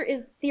the answer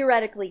is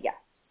theoretically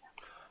yes.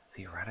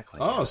 Theoretically.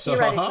 Oh, so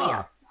Theoretically haha.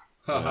 yes.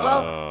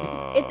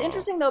 Well, it's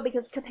interesting though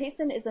because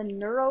capsaicin is a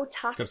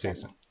neurotoxin.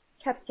 Capsaicin.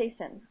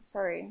 Capsaicin.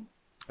 Sorry.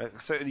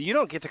 So you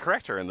don't get to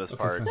correct her in this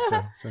part.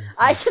 Sorry.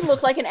 I can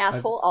look like an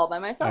asshole all by I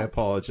myself.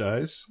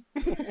 apologize.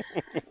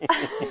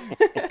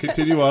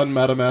 Continue on,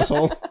 Madam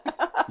Asshole.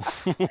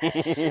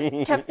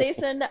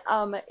 Capsaicin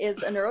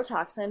is a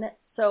neurotoxin,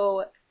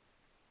 so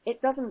it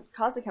doesn't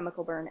cause a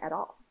chemical burn at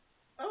all.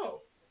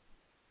 Oh.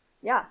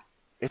 Yeah.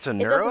 It's a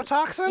It doesn't-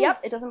 neurotoxin? Yep,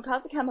 it doesn't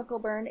cause a chemical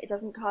burn. It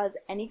doesn't cause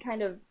any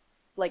kind of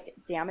like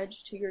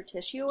damage to your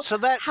tissue.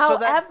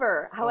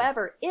 However,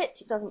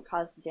 it doesn't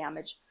cause the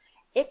damage.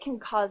 It can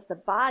cause the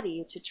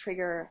body to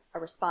trigger a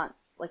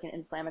response, like an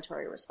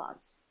inflammatory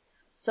response.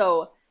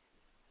 So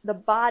the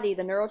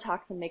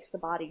neurotoxin makes the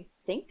body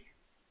think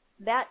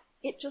that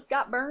it just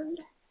got burned,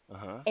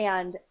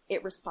 and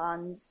it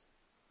responds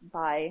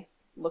by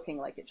looking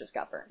like it just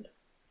got burned.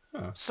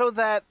 So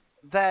that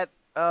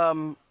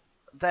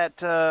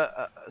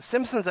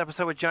Simpsons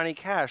episode with Johnny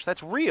Cash,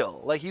 that's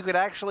real. Like, you could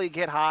actually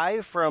get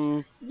high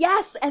from...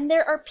 Yes, and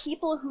there are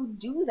people who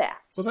do that.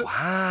 Well,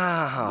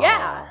 Wow.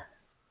 Yeah.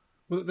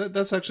 Well,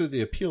 that's actually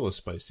the appeal of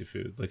spicy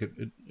food. Like it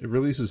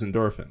releases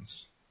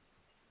endorphins.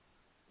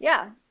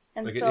 Yeah.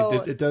 And Like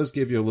so it does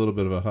give you a little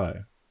bit of a high,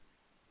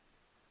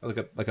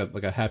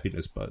 like a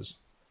happiness buzz.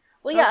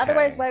 well, yeah, Okay.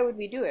 otherwise why would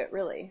we do it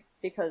really?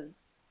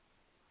 Because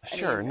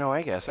Sure, no,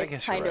 I guess it you're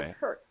kind right. of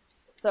hurts.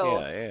 So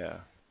Yeah.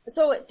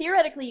 So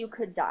theoretically, you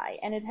could die,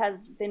 and it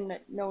has been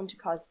known to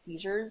cause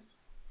seizures,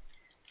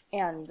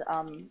 and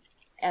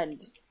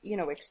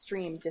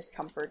extreme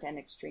discomfort and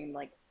extreme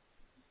like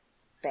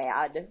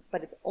bad.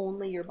 But it's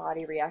only your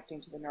body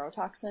reacting to the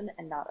neurotoxin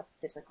and not a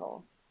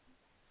physical.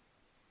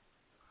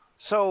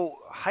 So,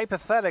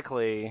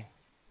 hypothetically,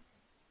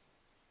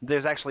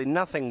 there's actually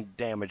nothing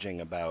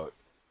damaging about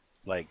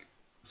like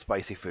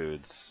spicy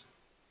foods,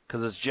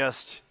 because it's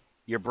just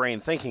your brain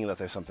thinking that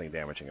there's something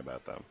damaging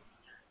about them.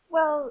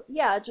 Well,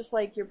 yeah, just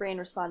like your brain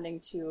responding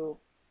to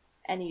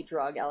any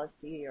drug,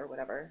 LSD or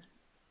whatever,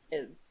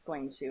 is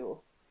going to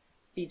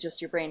be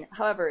just your brain.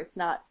 However, it's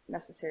not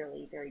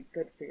necessarily very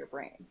good for your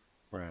brain.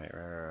 Right.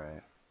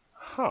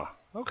 Huh.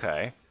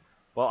 Okay.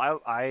 Well,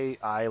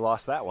 I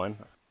lost that one.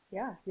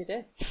 Yeah, you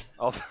did.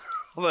 Although,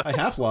 I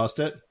half lost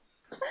it.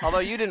 although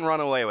you didn't run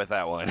away with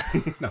that one.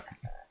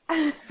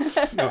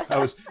 No, I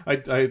was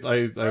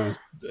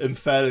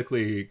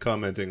emphatically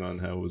commenting on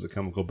how it was a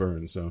chemical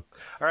burn. So,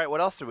 All right. What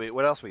else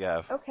we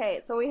have? Okay,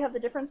 so we have the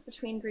difference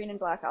between green and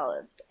black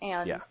olives,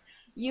 and Yeah.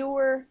 you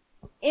were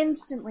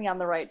instantly on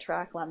the right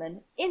track,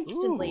 Lemon.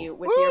 Instantly Ooh.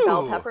 with your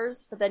bell Ooh.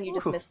 peppers, but then you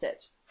dismissed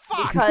it.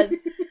 Fuck. Because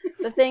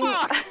the thing,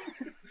 Fuck.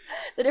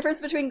 the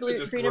difference between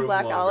just green and grew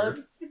black longer.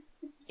 olives,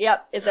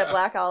 yep, is that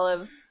black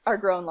olives are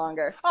grown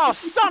longer. Oh,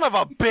 son of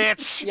a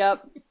bitch!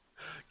 Yep,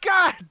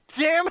 God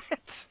damn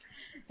it!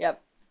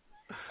 yep.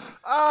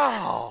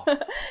 Oh.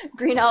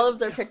 Green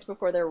olives are picked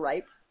before they're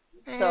ripe.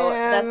 So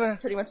Man. that's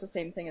pretty much the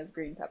same thing as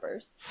green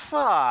peppers.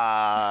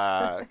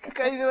 Fuck.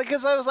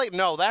 Because I was like,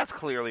 no, that's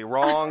clearly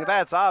wrong.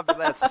 That's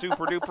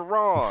super duper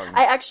wrong.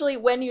 I actually,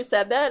 when you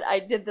said that, I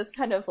did this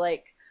kind of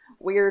like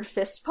weird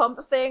fist pump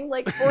thing,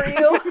 like for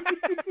you.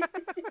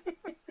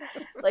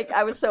 Like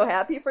I was so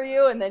happy for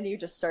you, and then you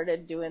just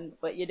started doing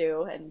what you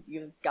do, and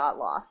you got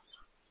lost.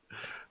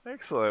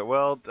 Excellent.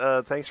 Well,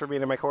 thanks for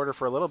being in my corner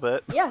for a little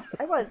bit. Yes,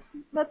 I was.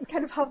 That's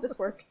kind of how this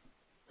works.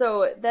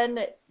 So then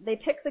they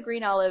pick the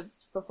green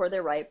olives before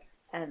they're ripe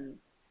and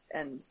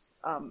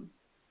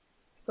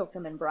soak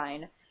them in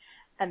brine,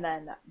 and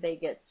then they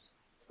get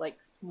like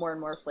more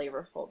and more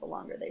flavorful the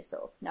longer they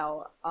soak.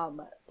 Now,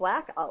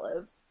 black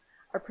olives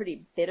are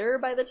pretty bitter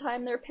by the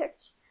time they're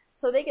picked,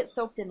 so they get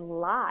soaked in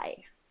lye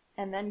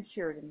and then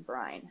cured in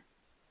brine.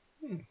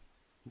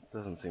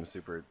 Doesn't seem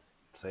super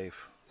safe.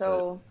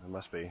 So- but it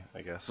must be,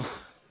 I guess.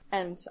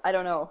 And I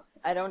don't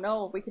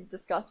know. We could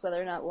discuss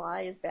whether or not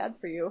lye is bad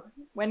for you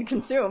when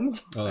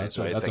consumed. oh, that's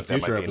right. I That's a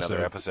think that future might be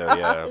another episode. episode.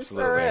 Yeah, It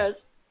absolutely. sure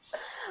is.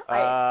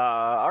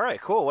 All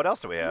right, cool. What else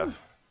do we have?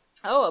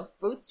 Oh,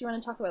 Boots, do you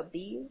want to talk about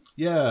bees?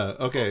 Yeah.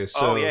 Okay.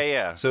 So,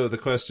 yeah. So the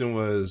question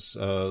was,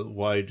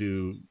 why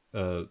do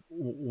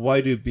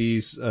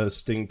bees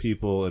sting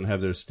people and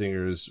have their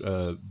stingers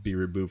be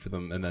removed from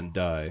them and then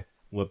die?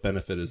 What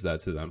benefit is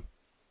that to them?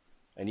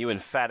 And you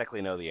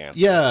emphatically know the answer.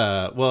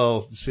 Yeah.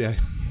 Well, see,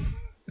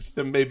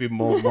 there may be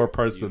more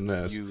parts than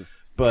this. You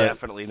But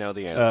definitely know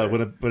the answer.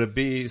 when a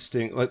bee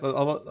sting, like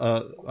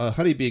a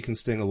honeybee can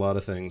sting a lot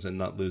of things and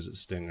not lose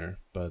its stinger,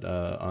 but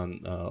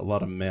on a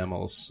lot of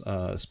mammals,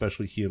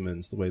 especially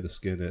humans, the way the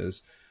skin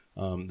is,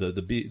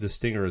 the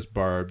stinger is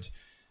barbed,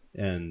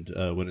 and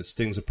when it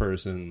stings a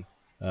person,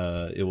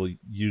 it will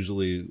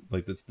usually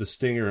like the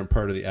stinger and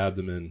part of the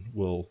abdomen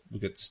will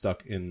get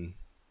stuck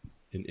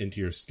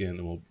into your skin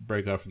and will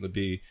break off from the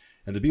bee,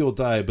 and the bee will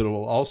die, but it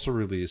will also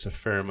release a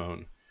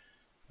pheromone.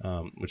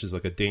 Which is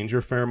like a danger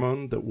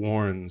pheromone that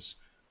warns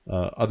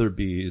other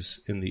bees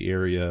in the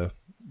area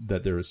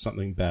that there is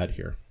something bad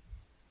here.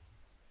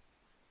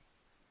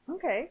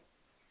 Okay.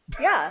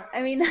 Yeah,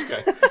 I mean,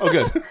 Oh,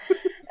 good.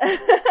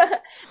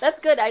 that's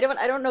good. I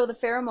don't know the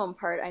pheromone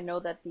part. I know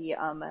that the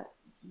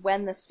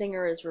when the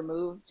stinger is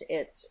removed,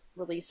 it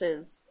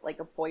releases like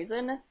a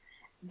poison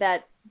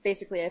that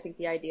basically I think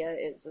the idea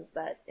is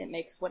that it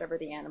makes whatever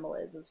the animal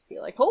is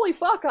feel like, holy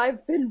fuck,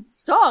 I've been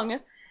stung,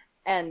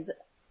 and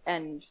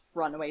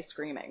run away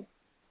screaming.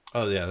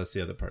 Oh, yeah, that's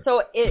the other part.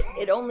 So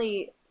it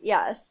only,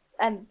 yes,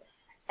 and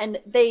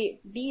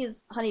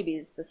bees,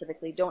 honeybees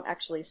specifically, don't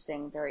actually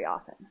sting very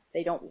often.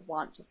 They don't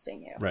want to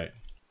sting you. Right.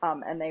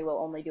 And they will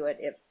only do it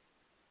if,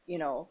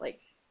 like,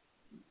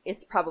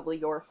 it's probably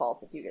your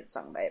fault if you get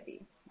stung by a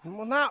bee.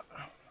 Well, not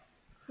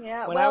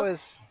Yeah, when well, I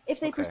was. if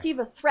they okay. perceive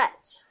a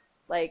threat,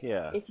 like,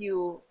 Yeah. if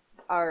you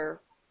are,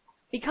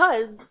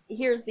 because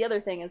here's the other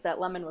thing is that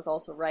Lemon was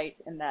also right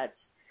in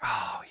that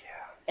Oh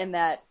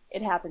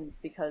it happens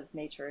because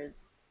nature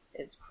is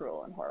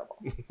cruel and horrible.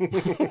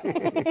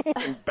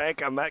 yeah.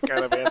 Bank on that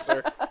kind of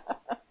answer.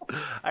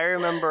 I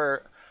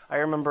remember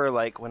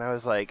like when I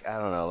was like I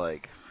don't know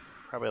like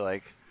probably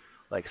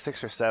like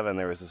 6 or 7.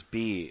 There was this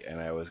bee and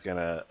I was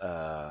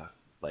gonna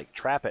like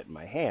trap it in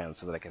my hand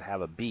so that I could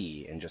have a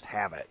bee and just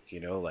have it.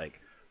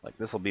 Like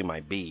this will be my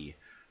bee.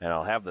 And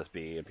I'll have this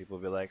bee, and people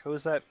will be like,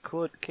 "Who's that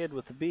cool kid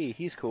with the bee?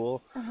 He's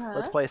cool.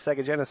 Let's play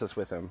Sega Genesis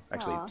with him.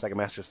 Actually, Aw. Sega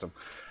Master System."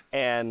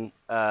 And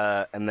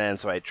then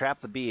so I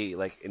trapped the bee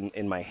like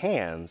in my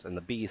hands, and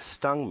the bee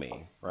stung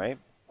me, right?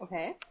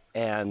 Okay.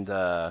 And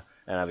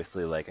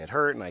obviously like it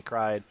hurt, and I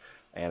cried,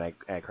 and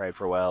I cried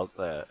for a while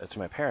to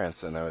my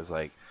parents, and I was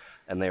like,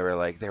 and they were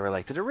like,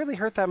 "Did it really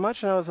hurt that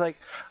much?" And I was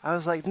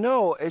like,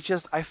 "No, it's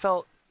just I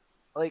felt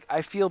like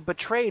I feel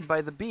betrayed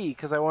by the bee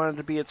because I wanted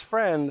to be its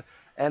friend."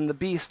 And the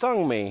bee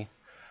stung me,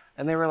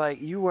 and they were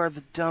like, "You are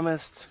the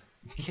dumbest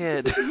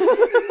kid."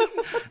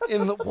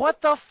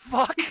 What the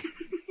fuck?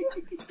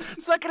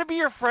 It's not gonna be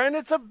your friend.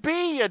 It's a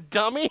bee, you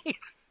dummy.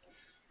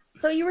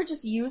 So you were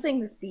just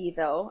using this bee,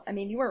 though. I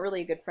mean, you weren't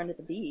really a good friend of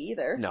the bee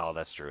either. No,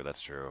 that's true. That's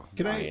true.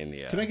 Can I mean,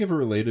 yeah. can I give a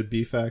related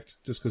bee fact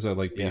just because I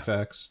like bee Yeah.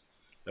 facts?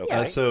 Okay.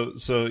 Yeah.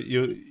 So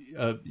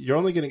you're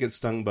only going to get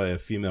stung by a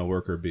female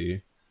worker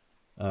bee.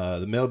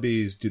 The male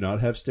bees do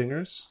not have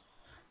stingers.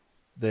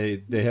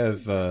 They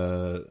have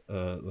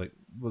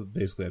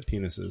basically have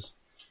penises.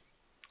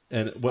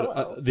 And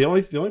what the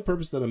only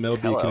purpose that a male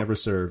bee can ever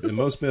serve, and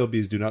most male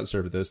bees do not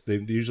serve this. They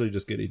usually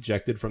just get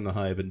ejected from the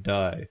hive and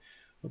die.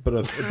 But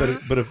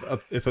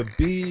if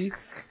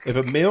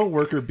a male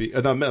worker bee,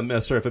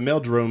 if a male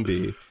drone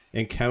bee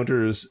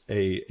encounters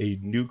a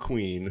new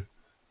queen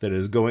that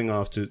is going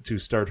off to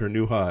start her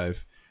new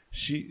hive,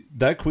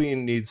 that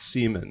queen needs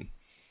semen.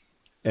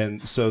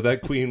 And so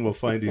that queen will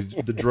find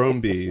the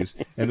drone bees,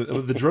 and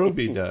what the drone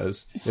bee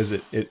does is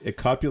it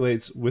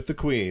copulates with the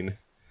queen,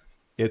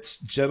 its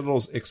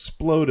genitals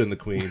explode in the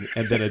queen,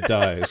 and then it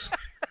dies.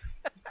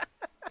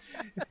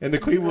 And the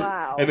queen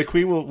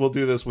will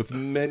do this with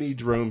many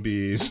drone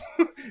bees.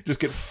 Just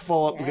get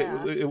full up.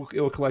 Yeah. It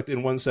will collect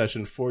in one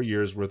session 4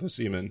 years worth of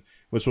semen,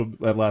 which will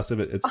last of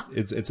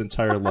its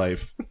entire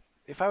life.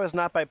 If I was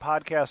not by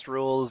podcast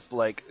rules,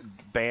 like,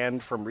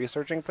 banned from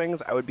researching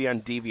things, I would be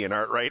on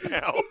DeviantArt right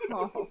now.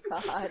 Oh,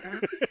 God.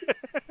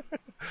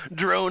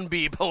 Drone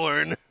bee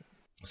porn.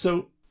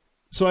 So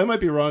I might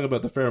be wrong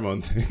about the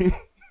pheromone thing.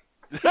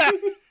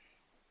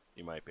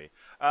 You might be.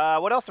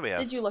 What else do we have?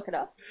 Did you look it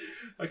up?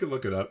 I can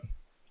look it up.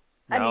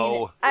 I mean,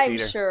 No, I'm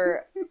Peter.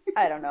 sure.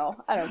 I don't know.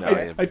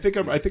 No, I think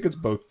it's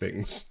both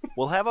things.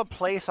 We'll have a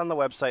place on the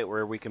website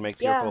where we can make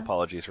tearful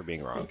apologies for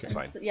being wrong. It's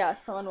fine. Yeah,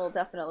 someone will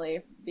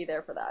definitely be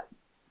there for that.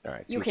 All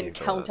right. You two can teams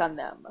count for on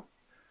them. that. All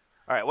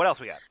right. What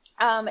else we got?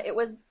 It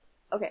was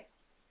okay.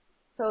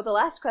 So the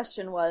last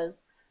question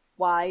was,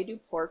 why do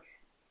pork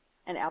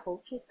and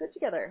apples taste good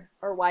together,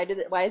 or why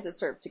is it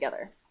served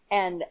together?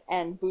 And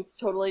Boots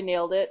totally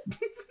nailed it.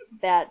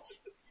 That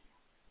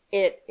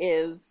it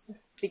is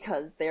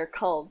because they are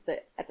culled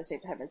at the same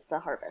time as the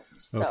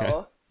harvest. So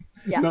Okay.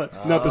 yeah, Not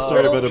the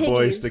story Little about a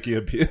boy piggies. sticking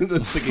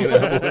an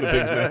apple in a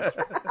pig's mouth.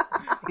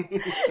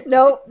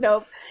 nope.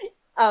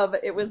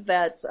 It was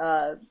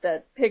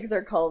that pigs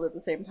are culled at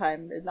the same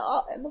time in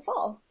the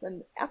fall,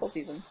 in apple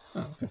season.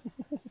 Oh, okay.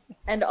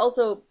 And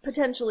also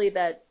potentially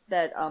that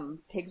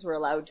pigs were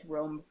allowed to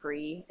roam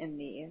free in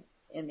the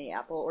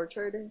apple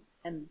orchard,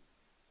 and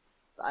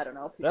I don't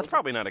know. people That's just-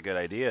 probably not a good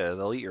idea.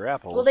 They'll eat your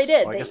apples. Well, they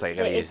did. Well, I guess they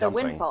gotta eat ate the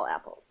something. windfall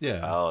apples.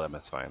 Yeah. Oh,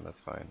 that's fine. That's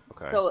fine.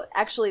 Okay. So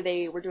actually,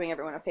 they were doing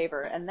everyone a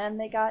favor, and then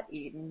they got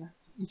eaten.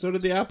 And so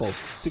did the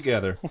apples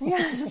together.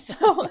 Yeah.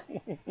 So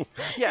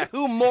yeah,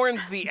 who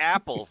mourns the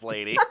apples,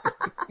 lady?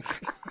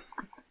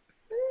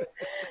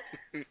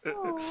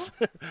 oh,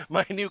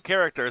 My new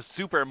character,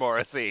 Super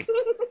Morrissey.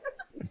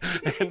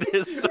 and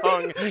his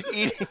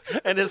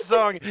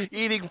song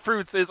 "Eating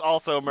Fruits" is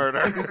also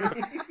murder.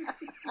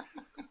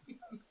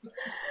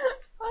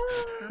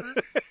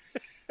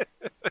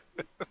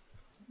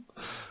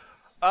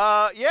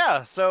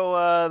 Yeah,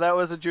 so that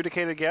was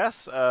Adjudicated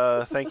Guess.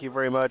 Thank you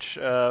very much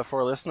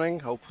for listening.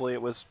 Hopefully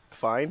it was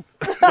fine.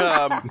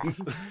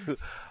 The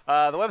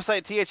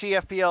website,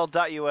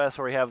 thefpl.us,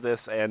 where we have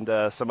this and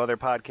some other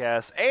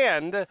podcasts.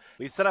 And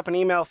we've set up an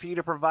email for you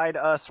to provide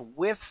us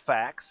with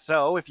facts.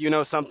 So if you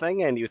know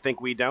something and you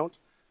think we don't,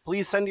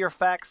 please send your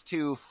facts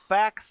to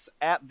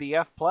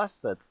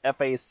facts@thefplus. That's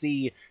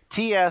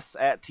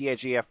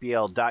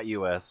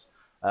FACTS@thefpl.us.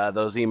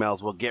 Those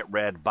emails will get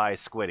read by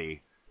Squiddy.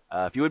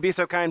 If you would be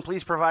so kind,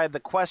 please provide the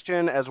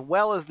question as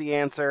well as the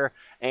answer,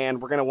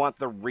 and we're going to want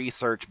the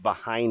research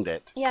behind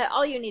it. yeah.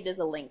 All you need is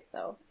a link,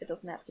 though. It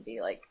doesn't have to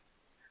be like.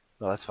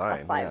 No, that's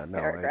fine. five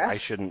paragraph. I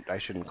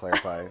shouldn't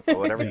clarify. But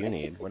whatever you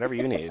need. Whatever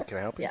you need. Can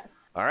I help you? Yes.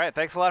 All right.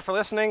 Thanks a lot for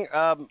listening.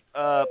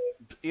 Bye.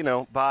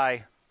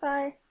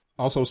 Bye.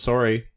 Also, sorry.